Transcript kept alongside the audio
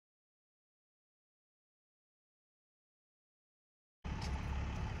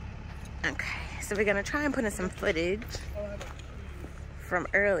Okay, so we're gonna try and put in some footage from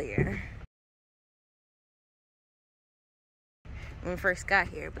earlier when we first got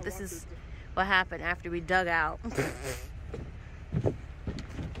here, but this is what happened after we dug out.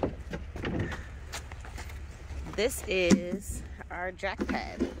 This is our jack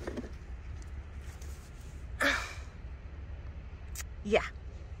pad. Yeah,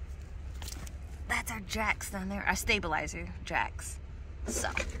 that's our jacks down there, our stabilizer jacks. So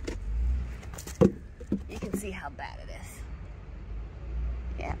you can see how bad it is.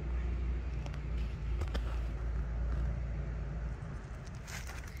 Yeah.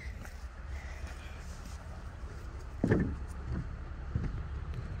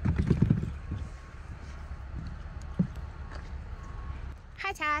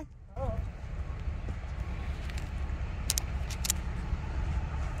 Hi, Todd. Oh.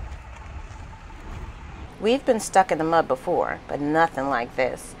 We've been stuck in the mud before, but nothing like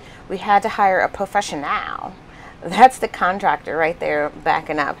this. We had to hire a professional. That's the contractor right there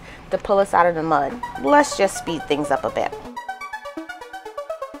backing up to pull us out of the mud. Let's just speed things up a bit.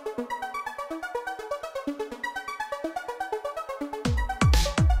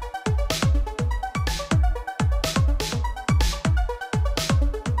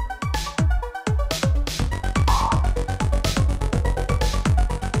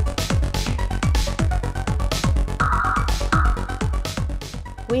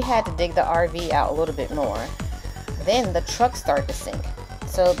 We had to dig the RV out a little bit more. Then the truck started to sink.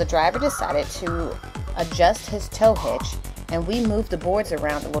 So the driver decided to adjust his tow hitch, and we moved the boards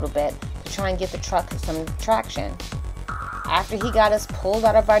around a little bit to try and get the truck some traction. After he got us pulled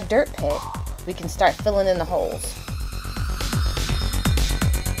out of our dirt pit, we can start filling in the holes.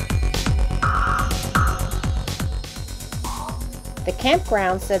 The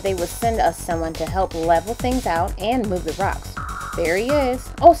campground said they would send us someone to help level things out and move the rocks. There he is.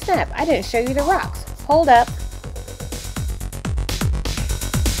 Oh snap, I didn't show you the rocks. Hold up.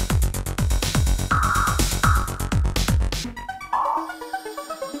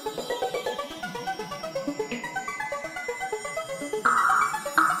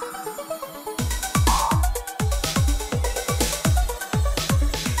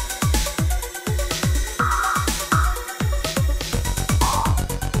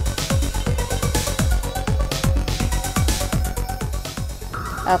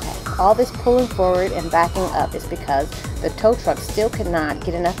 Okay, all this pulling forward and backing up is because the tow truck still could not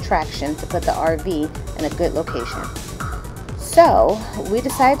get enough traction to put the RV in a good location. So, we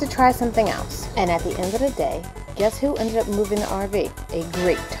decided to try something else. And at the end of the day, guess who ended up moving the RV? A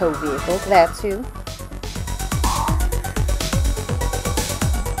great tow vehicle, that too.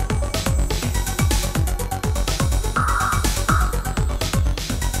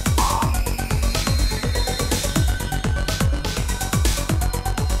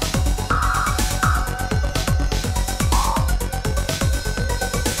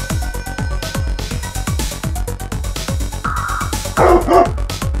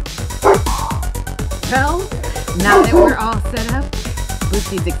 Well, now that we're all set up,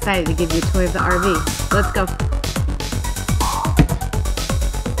 Lucy's excited to give you a tour of the RV. Let's go.